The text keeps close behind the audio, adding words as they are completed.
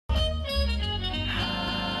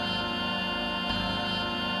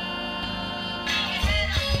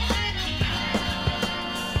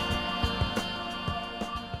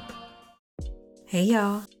Hey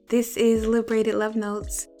y'all, this is Liberated Love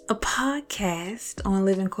Notes, a podcast on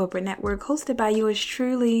Living Corporate Network hosted by yours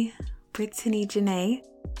truly, Brittany Janae,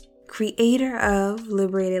 creator of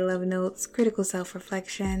Liberated Love Notes, Critical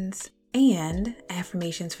Self-Reflections, and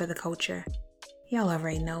Affirmations for the Culture. Y'all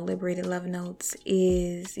already know Liberated Love Notes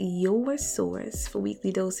is your source for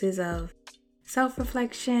weekly doses of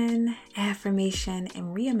self-reflection, affirmation,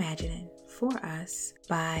 and reimagining for us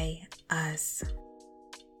by us.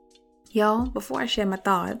 Y'all, before I share my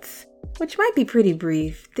thoughts, which might be pretty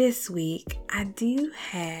brief, this week I do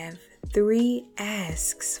have 3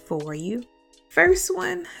 asks for you. First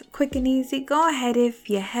one, quick and easy. Go ahead if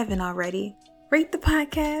you haven't already. Rate the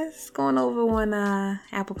podcast. Going over on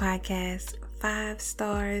Apple Podcasts. 5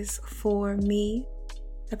 stars for me.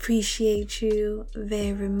 Appreciate you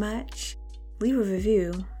very much. Leave a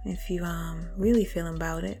review if you really feeling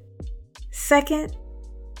about it. Second,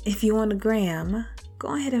 if you on the gram,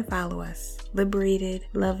 go ahead and follow us. Liberated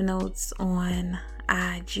Love Notes on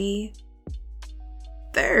IG.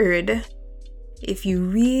 Third, if you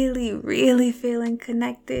really feeling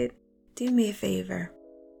connected, do me a favor.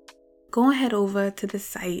 Go ahead over to the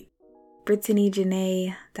site,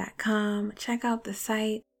 BrittanyJanae.com. Check out the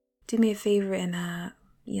site. Do me a favor and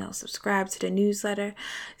subscribe to the newsletter.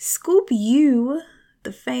 Scoop you,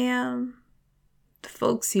 the fam, the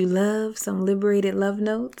folks you love, some Liberated Love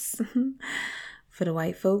Notes. For the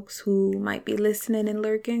white folks who might be listening and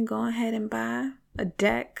lurking, go ahead and buy a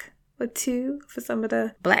deck or 2 for some of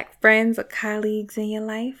the black friends or colleagues in your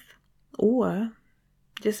life. Or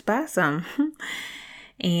just buy some.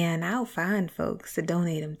 And I'll find folks to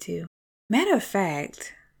donate them to. Matter of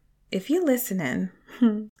fact, if you're listening,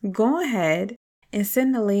 go ahead and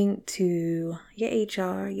send a link to your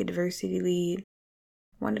HR, your diversity lead,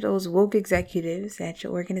 one of those woke executives at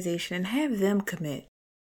your organization, and have them commit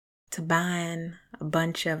to buying a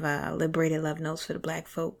bunch of Liberated Love Notes for the black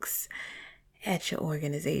folks at your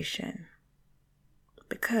organization.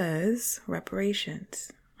 Because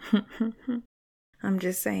reparations. I'm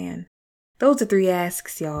just saying. Those are 3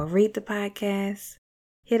 asks, y'all. Rate the podcast.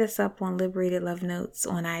 Hit us up on Liberated Love Notes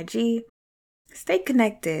on IG. Stay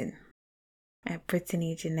connected at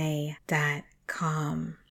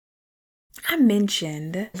BrittanyJanae.com. I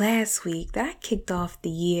mentioned last week that I kicked off the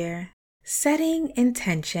year setting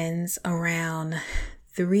intentions around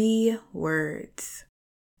 3 words: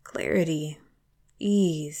 clarity,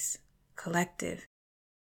 ease, collective.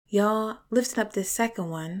 Y'all, lifting up this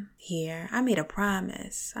second one here, I made a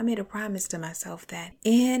promise. I made a promise to myself that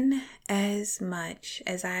in as much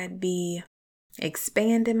as I'd be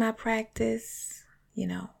expanding my practice,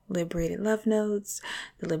 Liberated Love Notes,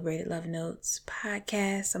 the Liberated Love Notes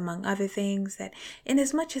podcast, among other things, that in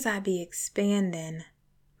as much as I'd be expanding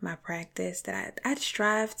my practice, that I'd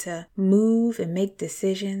strive to move and make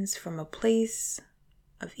decisions from a place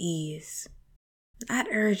of ease. Not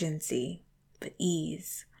urgency, but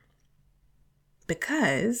ease.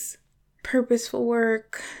 Because purposeful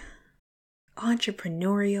work,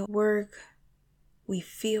 entrepreneurial work we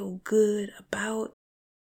feel good about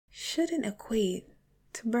shouldn't equate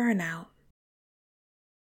to burnout.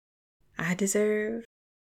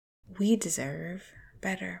 We deserve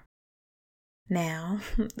better. Now,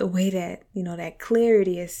 the way that, that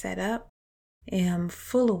clarity is set up, I'm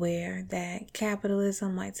full aware that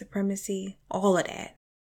capitalism, white supremacy, all of that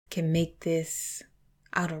can make this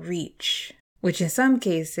out of reach, which in some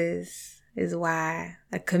cases is why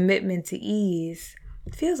a commitment to ease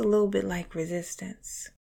feels a little bit like resistance.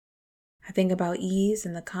 I think about ease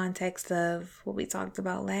in the context of what we talked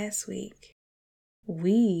about last week.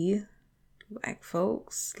 We, black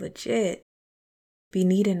folks, legit, be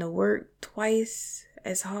needing to work twice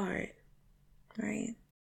as hard, right?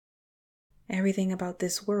 Everything about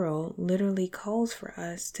this world literally calls for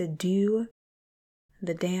us to do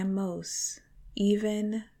the damn most,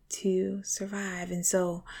 even to survive. And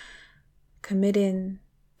so committing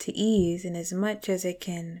to ease, in as much as it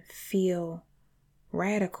can feel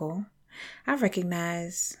radical, I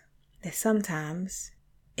recognize that sometimes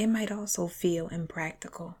it might also feel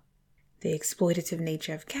impractical. The exploitative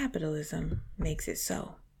nature of capitalism makes it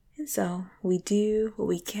so. And so we do what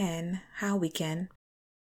we can, how we can.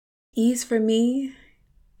 Ease for me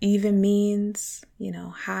even means,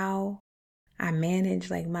 how I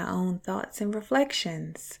manage my own thoughts and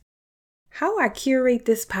reflections. How I curate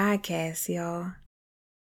this podcast, y'all.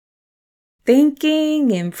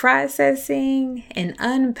 Thinking and processing and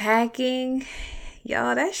unpacking,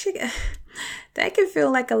 y'all, that can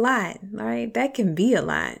feel like a lot, right? That can be a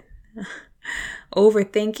lot.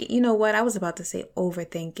 Overthinking, I was about to say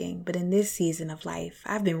overthinking, but in this season of life,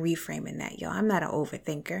 I've been reframing that, y'all. I'm not an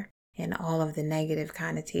overthinker. and all of the negative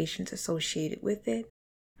connotations associated with it,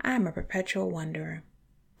 I'm a perpetual wonderer.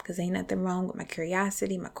 Because ain't nothing wrong with my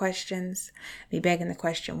curiosity, my questions, me begging the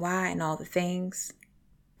question why and all the things.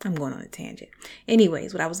 I'm going on a tangent.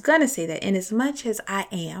 Anyways, what I was going to say that in as much as I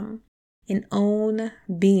am and own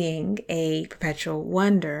being a perpetual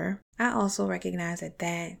wonder, I also recognize that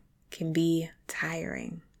that can be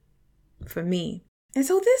tiring for me. And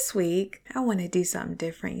so this week, I want to do something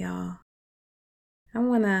different, y'all. I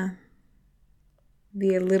want to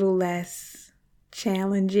be a little less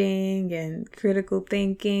challenging and critical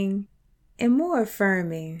thinking and more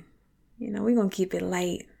affirming. We're going to keep it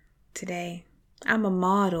light today. I'm a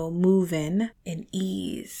model moving in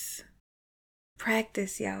ease.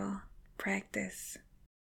 Practice, y'all. Practice.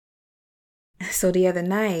 So the other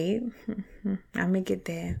night, I'm going to get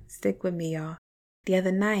there. Stick with me, y'all. The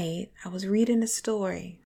other night, I was reading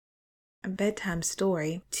a bedtime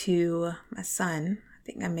story to my son. I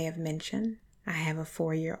think I may have mentioned I have a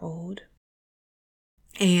 4-year-old.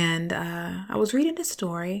 And I was reading a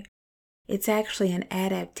story. It's actually an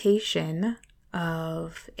adaptation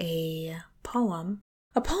of a poem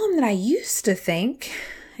that I used to think,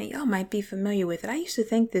 and y'all might be familiar with it. I used to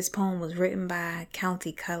think this poem was written by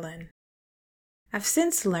Countee Cullen. I've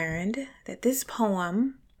since learned that this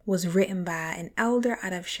poem was written by an elder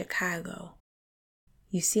out of Chicago,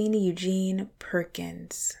 Eugene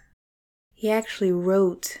Perkins. He actually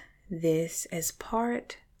wrote this as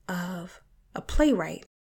part of a play,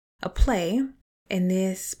 and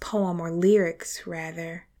this poem, or lyrics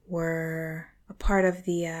rather, were a part of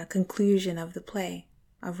the conclusion of the play,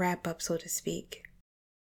 a wrap-up, so to speak.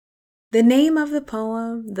 The name of the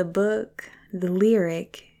poem, the book, the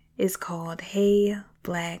lyric is called Hey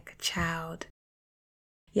Black Child.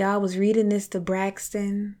 Y'all, I was reading this to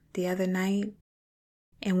Braxton the other night,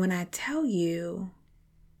 and when I tell you,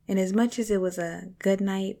 and as much as it was a good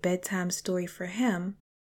night bedtime story for him,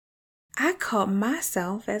 I caught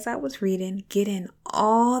myself as I was reading getting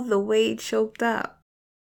all the way choked up.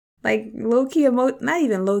 Like low-key, not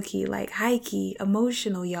even low-key, like high-key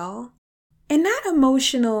emotional, y'all. And not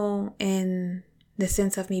emotional in the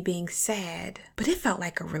sense of me being sad, but it felt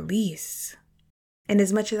like a release. And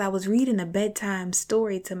as much as I was reading a bedtime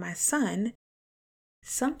story to my son,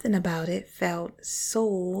 something about it felt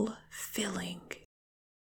soul-filling.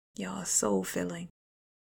 Y'all, soul-filling.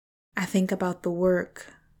 I think about the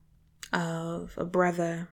work of a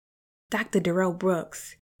brother, Dr. Darrell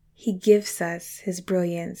Brooks. He gifts us his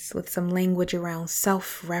brilliance with some language around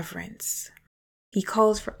self-reverence. He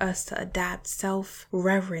calls for us to adopt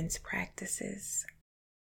self-reverence practices,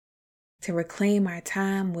 to reclaim our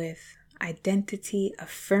time with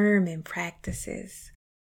identity-affirming practices.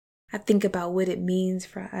 I think about what it means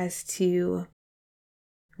for us to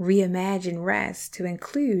reimagine rest, to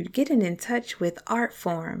include getting in touch with art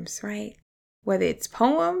forms, right? Whether it's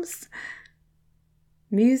poems,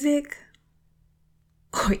 music,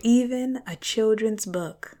 or even a children's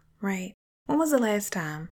book, right? When was the last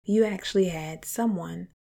time you actually had someone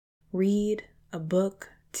read a book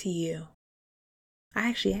to you? I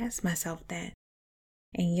actually asked myself that.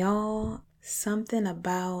 And y'all, something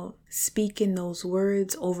about speaking those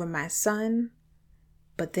words over my son,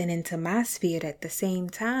 but then into my spirit at the same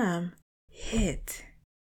time, hit.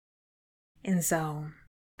 And so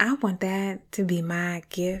I want that to be my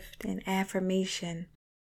gift and affirmation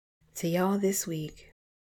to y'all this week.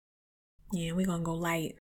 Yeah, we're going to go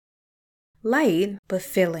light. Light, but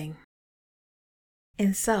filling.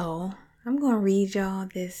 And so I'm going to read y'all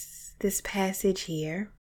this passage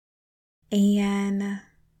here and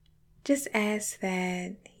just ask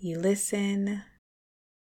that you listen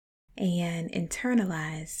and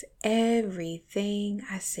internalize everything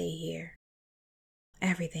I say here.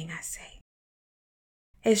 Everything I say.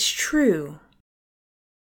 It's true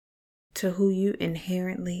to who you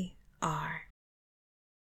inherently are.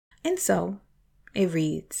 And so it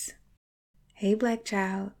reads, Hey Black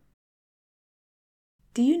child,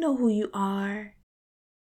 do you know who you are?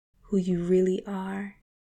 Who you really are?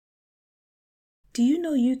 Do you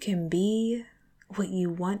know you can be what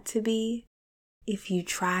you want to be if you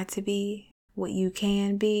try to be what you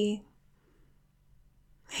can be?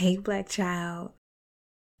 Hey Black child,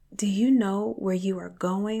 do you know where you are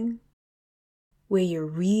going? Where you're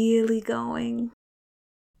really going?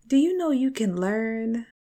 Do you know you can learn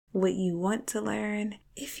what you want to learn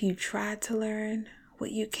if you try to learn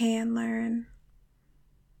what you can learn?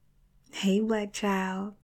 Hey Black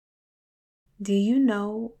child, do you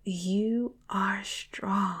know you are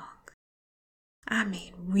strong? I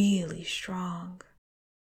mean really strong.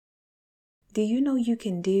 Do you know you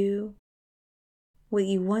can do what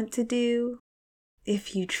you want to do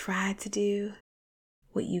if you try to do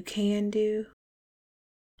what you can do.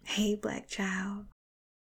 Hey, Black child,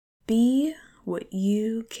 be what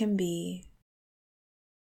you can be.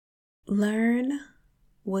 Learn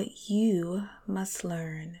what you must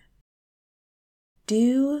learn.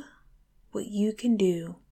 Do what you can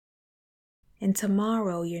do. And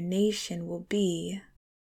tomorrow your nation will be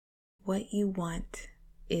what you want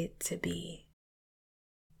it to be.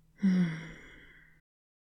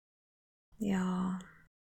 Y'all.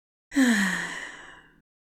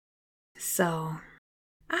 So,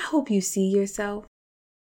 I hope you see yourself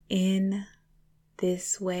in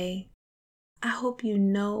this way. I hope you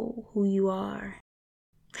know who you are,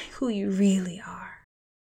 who you really are.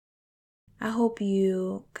 I hope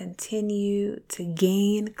you continue to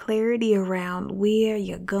gain clarity around where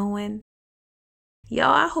you're going.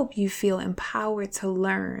 Y'all, I hope you feel empowered to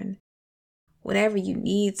learn whatever you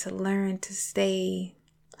need to learn to stay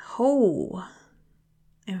whole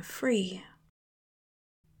and free.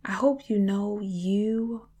 I hope you know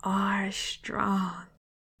you are strong.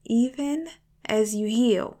 Even as you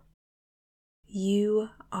heal, you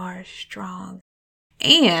are strong.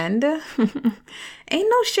 And ain't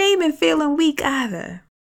no shame in feeling weak either.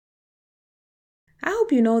 I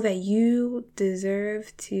hope you know that you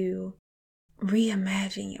deserve to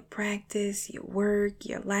reimagine your practice, your work,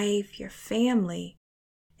 your life, your family,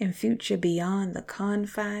 and future beyond the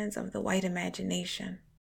confines of the white imagination.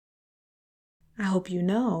 I hope you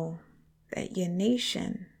know that your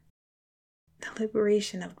nation, the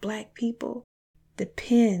liberation of Black people,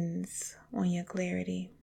 depends on your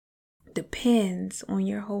clarity, depends on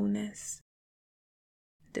your wholeness,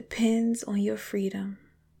 depends on your freedom.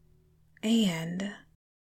 And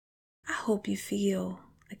I hope you feel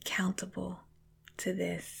accountable to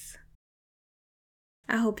this.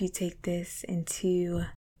 I hope you take this into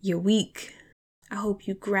your week. I hope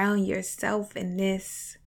you ground yourself in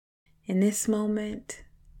this moment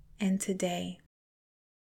and today.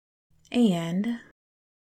 And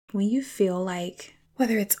when you feel like,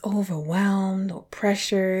 whether it's overwhelmed or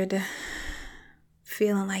pressured,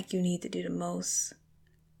 feeling like you need to do the most,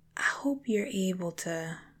 I hope you're able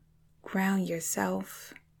to ground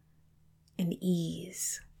yourself in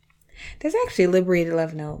ease. There's actually a liberated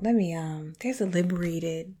love note. There's a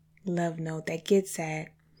liberated love note that gets at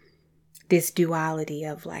this duality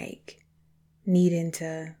of like needing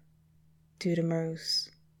to do the most,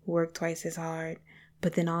 work twice as hard,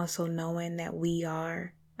 but then also knowing that we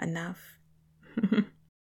are enough.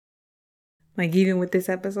 Like even with this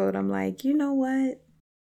episode, I'm like, you know what?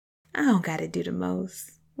 I don't gotta do the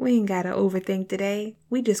most. We ain't gotta overthink today.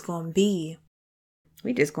 We just gonna be.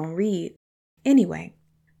 We just gonna read. Anyway,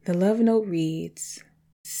 the love note reads,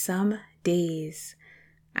 some days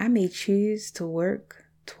I may choose to work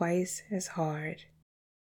twice as hard.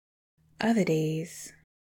 Other days,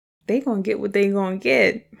 they gonna get what they gonna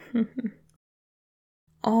get.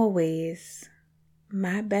 Always,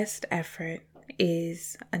 my best effort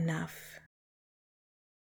is enough.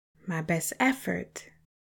 My best effort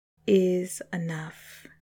is enough.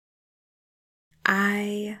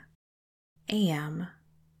 I am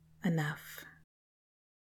enough.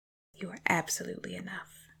 You are absolutely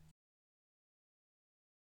enough.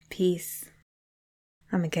 Peace.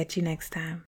 I'm gonna catch you next time.